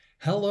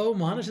Hello,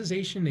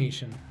 Monetization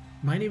Nation.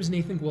 My name is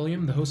Nathan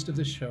William, the host of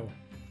this show.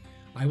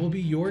 I will be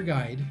your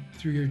guide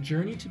through your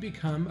journey to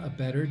become a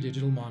better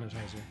digital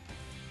monetizer.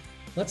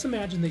 Let's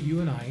imagine that you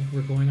and I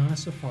were going on a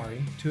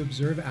safari to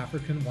observe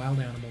African wild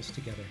animals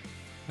together.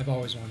 I've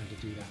always wanted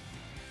to do that.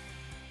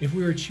 If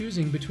we were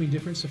choosing between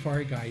different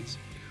safari guides,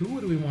 who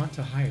would we want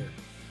to hire?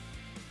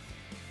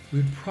 We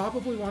would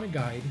probably want a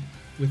guide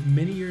with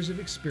many years of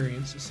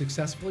experience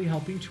successfully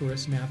helping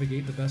tourists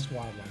navigate the best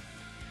wildlife,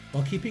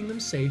 while keeping them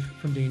safe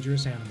from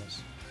dangerous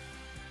animals.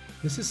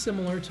 This is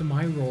similar to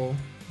my role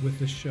with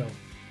this show.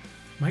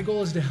 My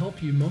goal is to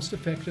help you most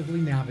effectively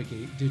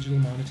navigate digital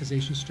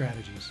monetization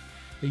strategies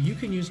that you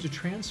can use to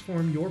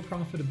transform your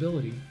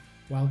profitability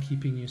while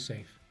keeping you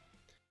safe.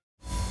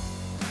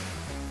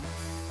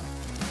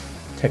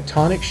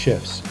 Tectonic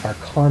shifts are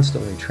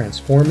constantly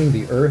transforming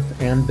the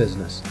earth and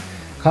business,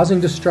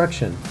 causing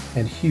destruction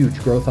and huge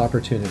growth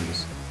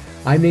opportunities.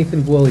 I'm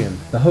Nathan William,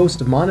 the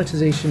host of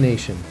Monetization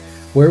Nation,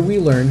 where we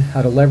learn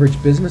how to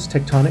leverage business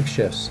tectonic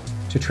shifts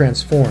to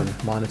transform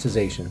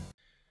monetization.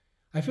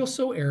 I feel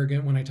so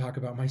arrogant when I talk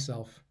about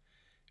myself.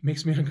 It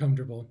makes me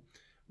uncomfortable.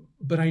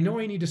 But I know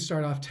I need to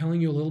start off telling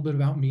you a little bit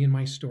about me and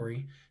my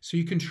story so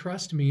you can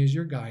trust me as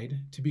your guide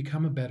to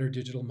become a better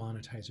digital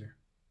monetizer.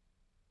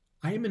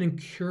 I am an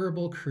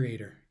incurable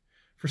creator.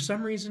 For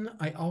some reason,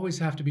 I always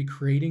have to be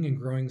creating and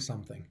growing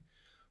something.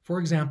 For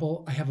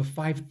example, I have a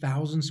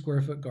 5,000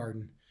 square foot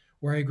garden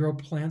where I grow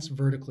plants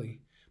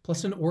vertically,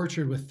 plus an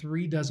orchard with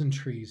 3 dozen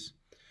trees.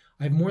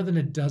 I have more than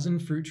a dozen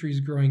fruit trees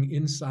growing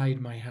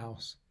inside my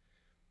house.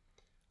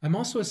 I'm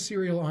also a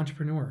serial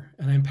entrepreneur,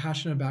 and I'm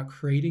passionate about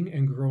creating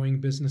and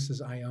growing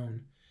businesses I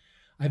own.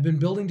 I've been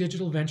building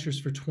digital ventures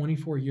for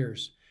 24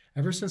 years,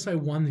 ever since I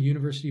won the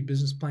University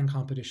Business Plan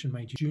competition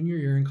my junior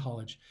year in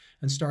college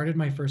and started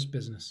my first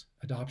business,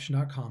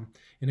 Adoption.com,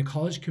 in a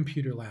college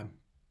computer lab.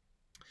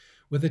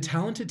 With a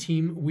talented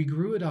team, we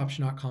grew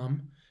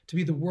Adoption.com to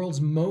be the world's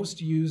most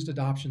used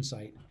adoption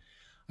site.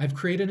 I've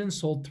created and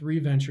sold 3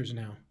 ventures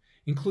now,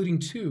 including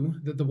 2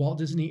 that the Walt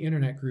Disney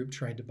Internet Group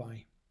tried to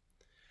buy.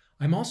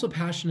 I'm also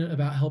passionate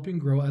about helping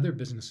grow other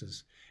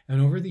businesses,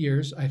 and over the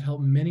years, I've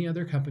helped many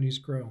other companies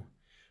grow.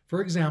 For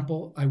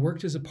example, I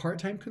worked as a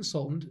part-time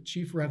consultant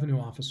chief revenue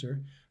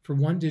officer for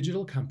one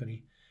digital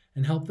company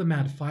and helped them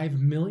add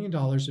 $5 million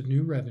of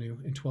new revenue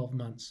in 12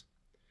 months.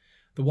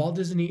 The Walt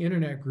Disney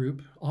Internet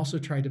Group also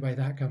tried to buy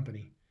that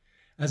company.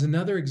 As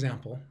another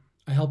example,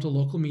 I helped a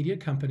local media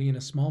company in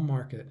a small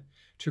market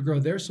to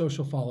grow their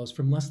social follows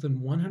from less than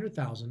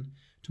 100,000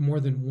 to more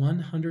than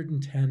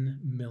 110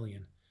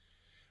 million.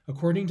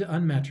 According to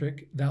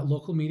Unmetric, that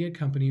local media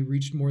company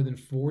reached more than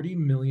 40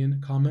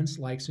 million comments,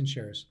 likes, and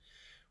shares,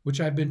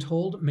 which I've been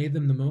told made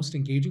them the most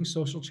engaging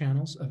social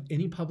channels of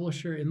any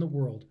publisher in the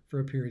world for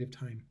a period of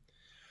time.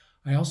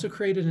 I also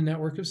created a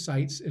network of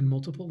sites in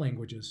multiple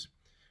languages,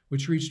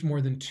 which reached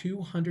more than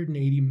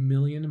 280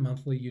 million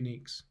monthly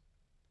uniques.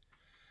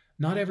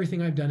 Not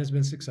everything I've done has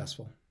been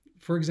successful.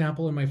 For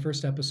example, in my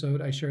first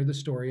episode, I shared the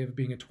story of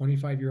being a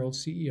 25-year-old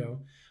CEO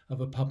of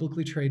a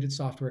publicly traded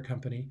software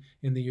company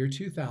in the year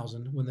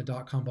 2000 when the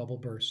dot-com bubble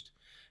burst,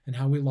 and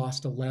how we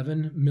lost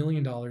 $11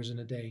 million in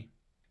a day.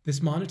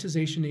 This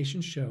Monetization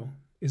Nation show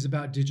is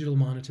about digital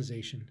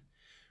monetization,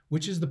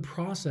 which is the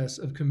process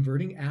of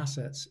converting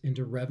assets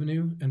into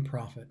revenue and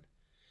profit.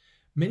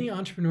 Many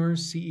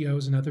entrepreneurs,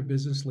 CEOs, and other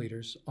business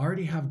leaders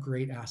already have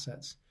great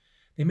assets.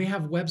 They may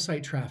have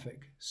website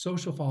traffic,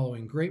 social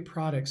following, great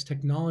products,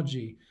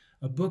 technology,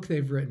 a book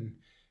they've written,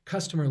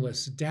 customer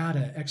lists,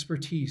 data,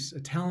 expertise,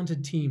 a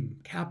talented team,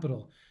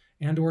 capital,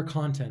 and/or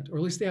content, or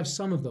at least they have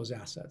some of those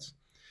assets.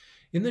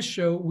 In this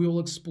show, we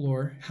will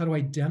explore how to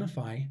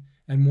identify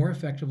and more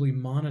effectively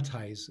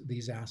monetize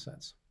these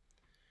assets.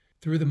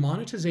 Through the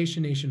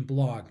Monetization Nation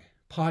blog,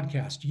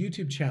 podcast,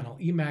 YouTube channel,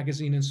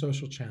 e-magazine, and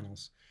social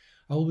channels,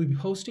 I will be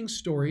posting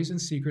stories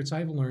and secrets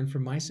I've learned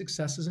from my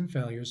successes and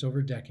failures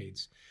over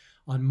decades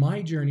on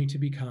my journey to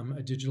become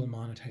a digital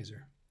monetizer.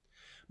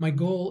 My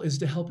goal is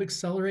to help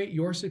accelerate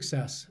your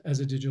success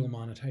as a digital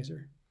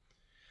monetizer.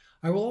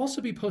 I will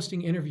also be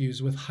posting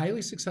interviews with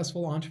highly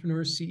successful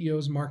entrepreneurs,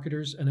 CEOs,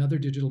 marketers, and other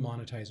digital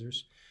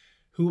monetizers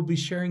who will be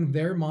sharing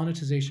their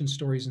monetization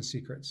stories and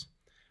secrets.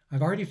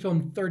 I've already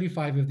filmed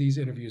 35 of these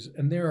interviews,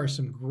 and there are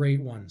some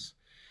great ones.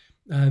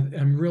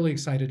 I'm really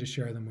excited to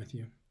share them with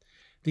you.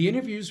 The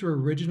interviews were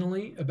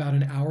originally about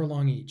an hour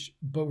long each,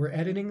 but we're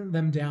editing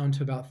them down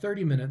to about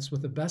 30 minutes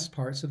with the best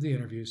parts of the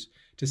interviews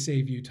to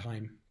save you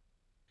time.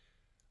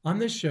 On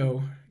this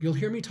show, you'll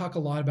hear me talk a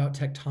lot about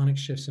tectonic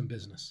shifts in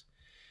business.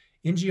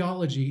 In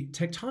geology,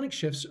 tectonic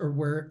shifts are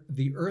where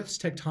the Earth's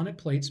tectonic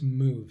plates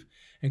move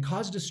and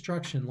cause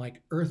destruction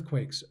like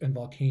earthquakes and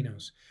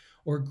volcanoes,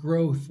 or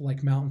growth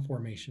like mountain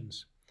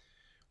formations.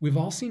 We've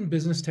all seen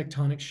business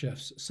tectonic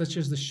shifts, such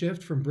as the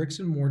shift from bricks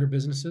and mortar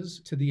businesses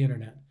to the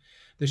internet,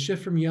 the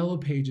shift from yellow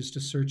pages to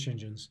search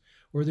engines,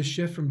 or the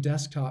shift from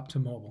desktop to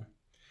mobile.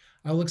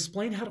 I will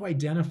explain how to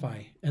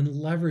identify and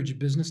leverage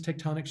business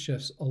tectonic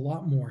shifts a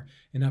lot more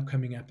in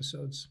upcoming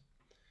episodes.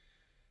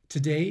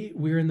 Today,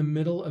 we are in the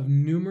middle of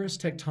numerous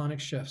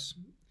tectonic shifts.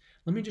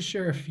 Let me just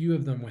share a few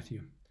of them with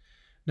you.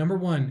 Number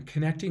one,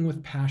 connecting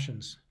with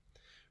passions.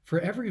 For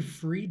every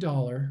free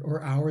dollar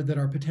or hour that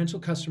our potential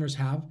customers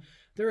have,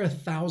 there are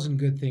 1,000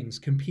 good things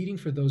competing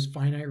for those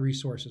finite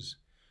resources.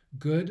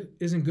 Good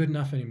isn't good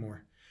enough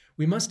anymore.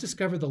 We must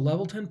discover the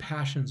level 10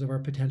 passions of our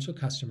potential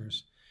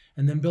customers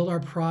and then build our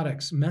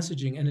products,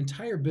 messaging, and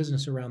entire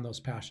business around those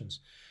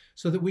passions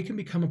so that we can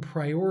become a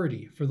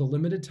priority for the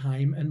limited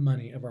time and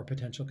money of our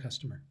potential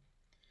customer.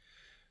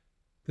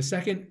 The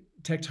second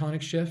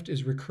tectonic shift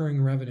is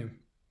recurring revenue.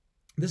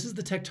 This is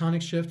the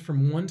tectonic shift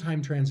from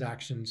one-time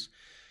transactions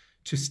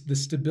to the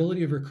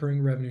stability of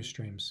recurring revenue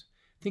streams.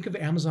 Think of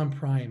Amazon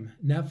Prime,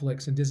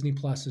 Netflix, and Disney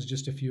Plus as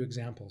just a few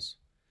examples.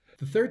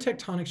 The third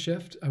tectonic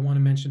shift I want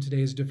to mention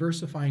today is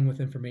diversifying with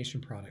information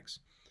products.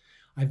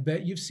 I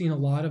bet you've seen a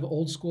lot of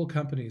old school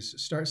companies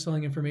start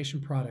selling information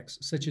products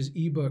such as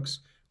ebooks,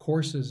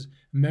 courses,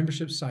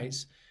 membership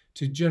sites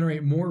to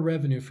generate more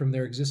revenue from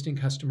their existing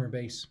customer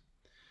base.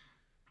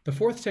 The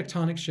fourth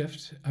tectonic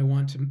shift I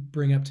want to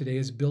bring up today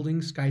is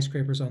building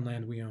skyscrapers on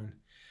land we own.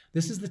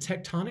 This is the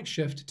tectonic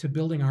shift to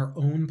building our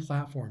own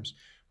platforms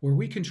where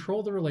we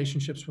control the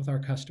relationships with our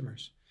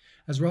customers.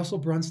 As Russell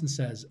Brunson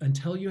says,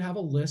 until you have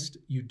a list,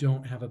 you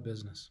don't have a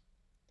business.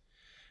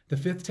 The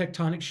fifth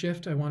tectonic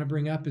shift I want to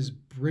bring up is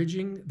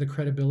bridging the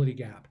credibility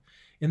gap.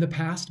 In the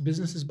past,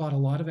 businesses bought a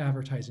lot of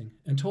advertising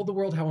and told the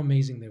world how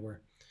amazing they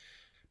were.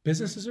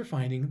 Businesses are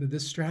finding that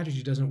this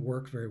strategy doesn't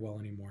work very well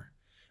anymore.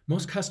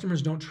 Most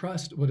customers don't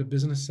trust what a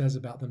business says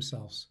about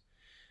themselves.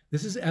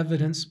 This is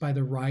evidenced by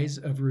the rise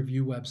of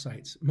review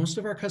websites. Most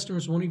of our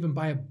customers won't even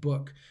buy a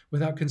book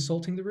without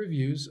consulting the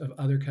reviews of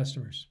other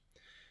customers.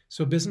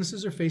 So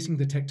businesses are facing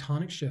the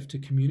tectonic shift to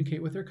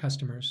communicate with their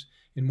customers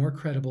in more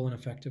credible and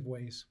effective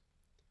ways.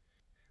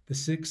 The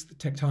sixth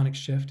tectonic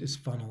shift is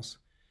funnels.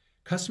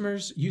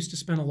 Customers used to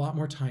spend a lot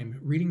more time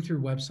reading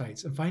through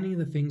websites and finding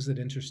the things that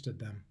interested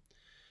them.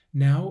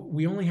 Now,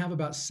 we only have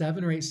about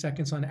 7 or 8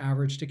 seconds on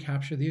average to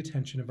capture the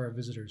attention of our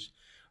visitors,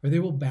 or they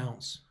will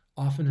bounce,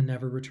 often and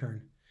never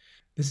return.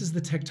 This is the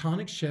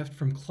tectonic shift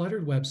from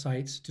cluttered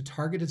websites to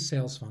targeted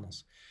sales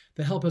funnels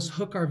that help us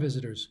hook our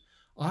visitors,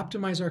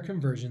 optimize our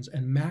conversions,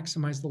 and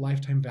maximize the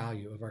lifetime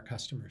value of our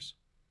customers.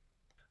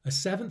 A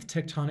seventh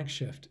tectonic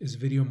shift is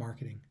video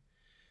marketing.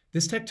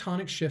 This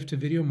tectonic shift to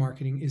video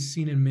marketing is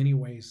seen in many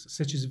ways,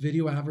 such as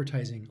video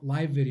advertising,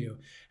 live video,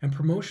 and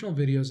promotional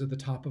videos at the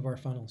top of our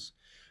funnels.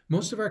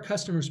 Most of our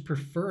customers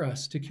prefer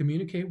us to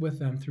communicate with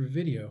them through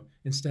video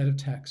instead of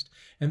text,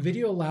 and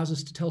video allows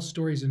us to tell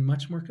stories in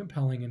much more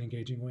compelling and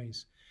engaging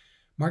ways.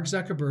 Mark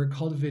Zuckerberg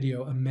called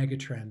video a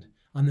megatrend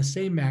on the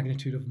same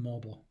magnitude of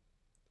mobile.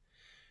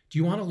 Do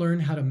you want to learn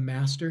how to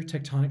master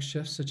tectonic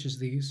shifts such as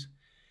these?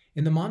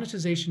 In the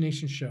Monetization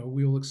Nation show,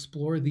 we will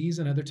explore these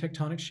and other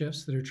tectonic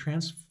shifts that are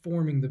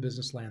transforming the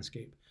business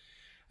landscape.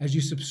 As you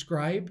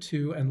subscribe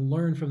to and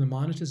learn from the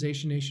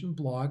Monetization Nation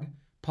blog,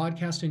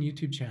 podcast, and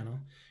YouTube channel,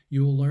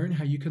 you will learn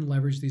how you can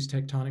leverage these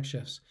tectonic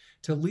shifts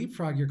to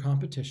leapfrog your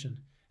competition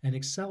and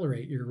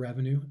accelerate your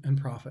revenue and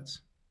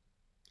profits.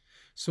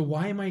 So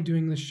why am I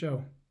doing this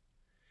show?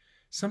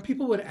 Some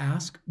people would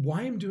ask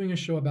why I'm doing a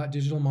show about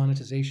digital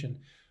monetization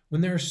when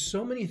there are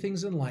so many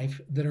things in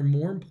life that are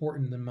more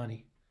important than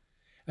money.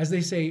 As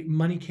they say,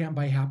 money can't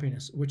buy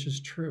happiness, which is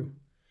true.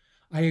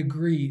 I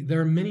agree, there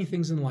are many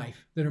things in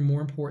life that are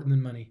more important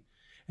than money,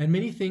 and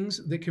many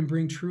things that can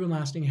bring true and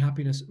lasting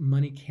happiness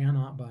money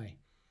cannot buy.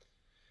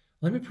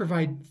 Let me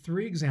provide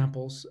 3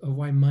 examples of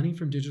why money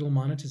from digital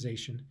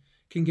monetization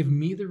can give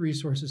me the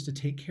resources to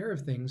take care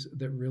of things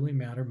that really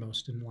matter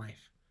most in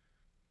life.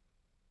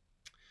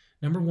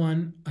 Number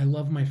 1, I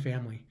love my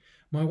family.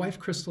 My wife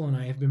Crystal and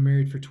I have been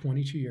married for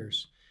 22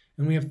 years,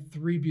 and we have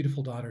 3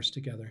 beautiful daughters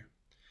together.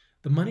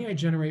 The money I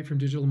generate from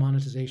digital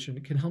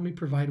monetization can help me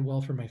provide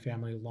well for my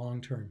family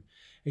long term.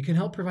 It can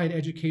help provide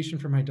education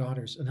for my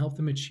daughters and help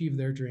them achieve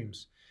their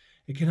dreams.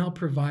 It can help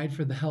provide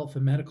for the health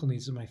and medical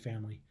needs of my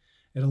family.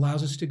 It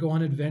allows us to go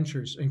on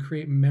adventures and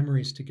create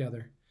memories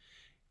together.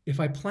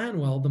 If I plan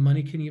well, the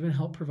money can even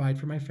help provide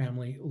for my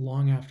family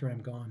long after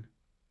I'm gone.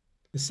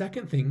 The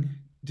second thing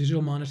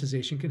digital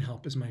monetization can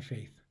help is my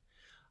faith.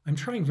 I'm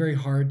trying very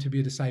hard to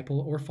be a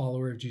disciple or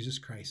follower of Jesus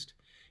Christ,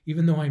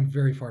 even though I'm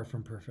very far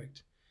from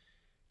perfect.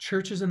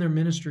 Churches and their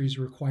ministries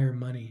require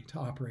money to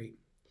operate.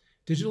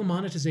 Digital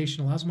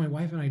monetization allows my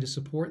wife and I to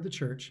support the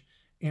church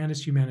and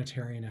its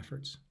humanitarian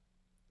efforts.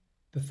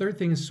 The third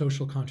thing is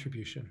social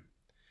contribution.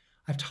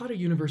 I've taught a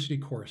university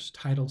course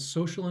titled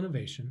Social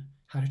Innovation: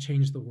 How to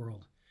Change the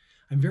World.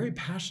 I'm very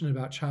passionate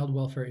about child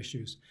welfare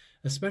issues,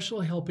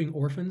 especially helping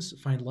orphans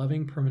find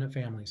loving, permanent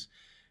families,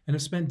 and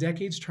have spent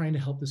decades trying to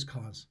help this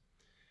cause.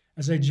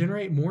 As I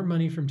generate more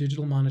money from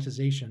digital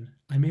monetization,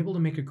 I'm able to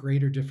make a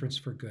greater difference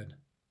for good.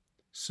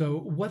 So,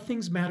 what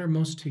things matter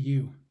most to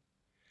you?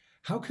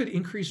 How could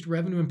increased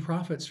revenue and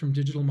profits from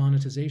digital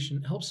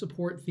monetization help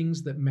support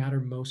things that matter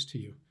most to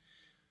you?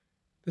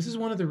 This is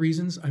one of the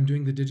reasons I'm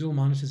doing the Digital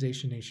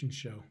Monetization Nation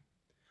show.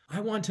 I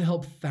want to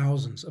help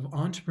thousands of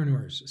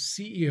entrepreneurs,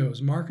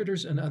 CEOs,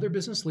 marketers, and other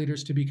business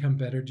leaders to become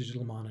better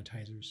digital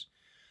monetizers.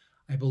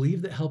 I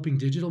believe that helping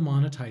digital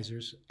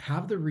monetizers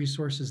have the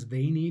resources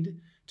they need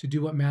to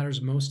do what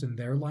matters most in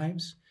their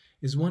lives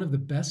is one of the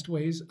best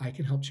ways I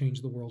can help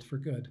change the world for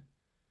good.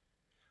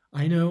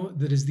 I know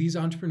that as these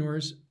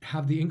entrepreneurs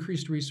have the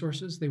increased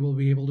resources, they will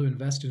be able to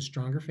invest in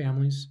stronger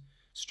families,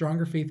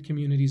 stronger faith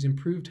communities,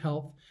 improved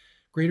health,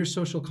 greater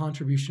social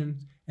contribution,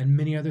 and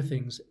many other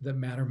things that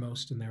matter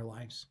most in their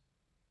lives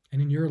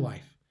and in your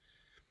life.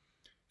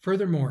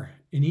 Furthermore,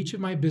 in each of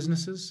my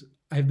businesses,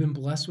 I've been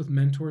blessed with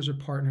mentors or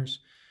partners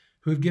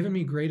who have given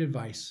me great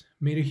advice,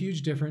 made a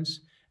huge difference,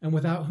 and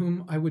without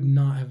whom I would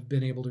not have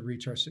been able to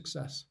reach our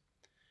success.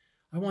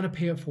 I want to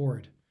pay it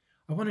forward.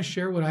 I want to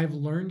share what I've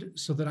learned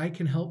so that I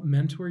can help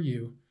mentor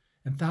you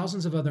and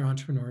thousands of other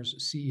entrepreneurs,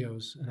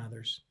 CEOs, and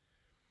others.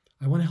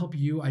 I want to help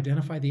you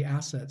identify the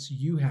assets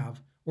you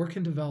have or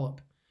can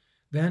develop.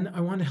 Then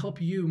I want to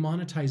help you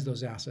monetize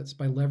those assets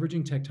by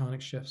leveraging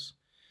tectonic shifts.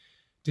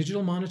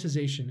 Digital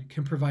monetization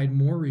can provide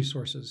more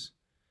resources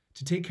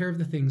to take care of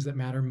the things that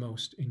matter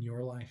most in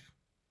your life.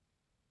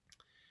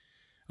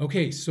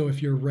 Okay, so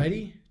if you're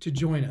ready to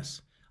join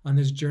us on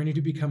this journey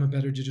to become a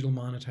better digital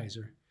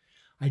monetizer,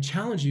 I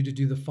challenge you to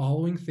do the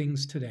following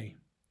things today.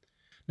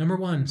 Number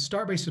one,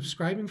 start by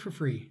subscribing for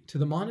free to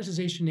the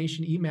Monetization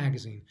Nation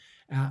e-magazine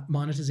at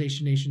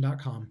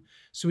monetizationnation.com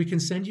so we can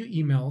send you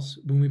emails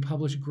when we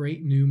publish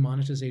great new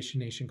Monetization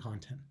Nation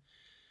content.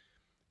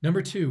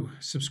 Number two,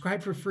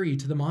 subscribe for free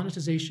to the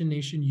Monetization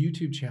Nation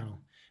YouTube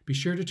channel. Be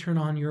sure to turn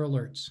on your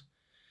alerts.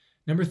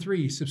 Number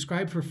three,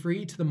 subscribe for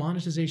free to the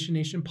Monetization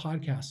Nation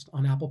podcast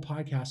on Apple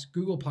Podcasts,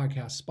 Google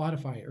Podcasts,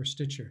 Spotify, or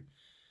Stitcher.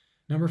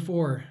 Number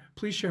four,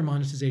 please share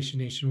Monetization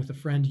Nation with a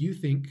friend you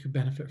think could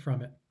benefit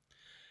from it.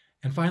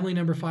 And finally,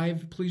 number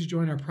five, please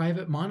join our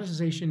private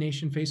Monetization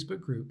Nation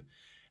Facebook group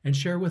and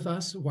share with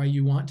us why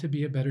you want to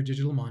be a better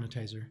digital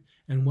monetizer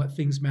and what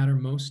things matter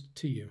most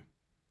to you.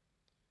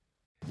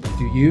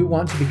 Do you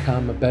want to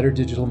become a better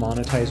digital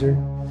monetizer?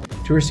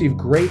 To receive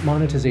great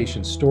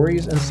monetization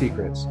stories and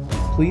secrets,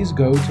 please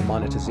go to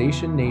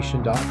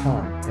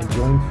monetizationnation.com and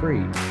join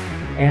free.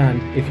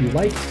 And if you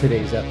liked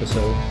today's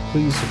episode,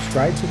 please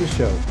subscribe to the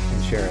show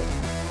and share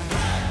it.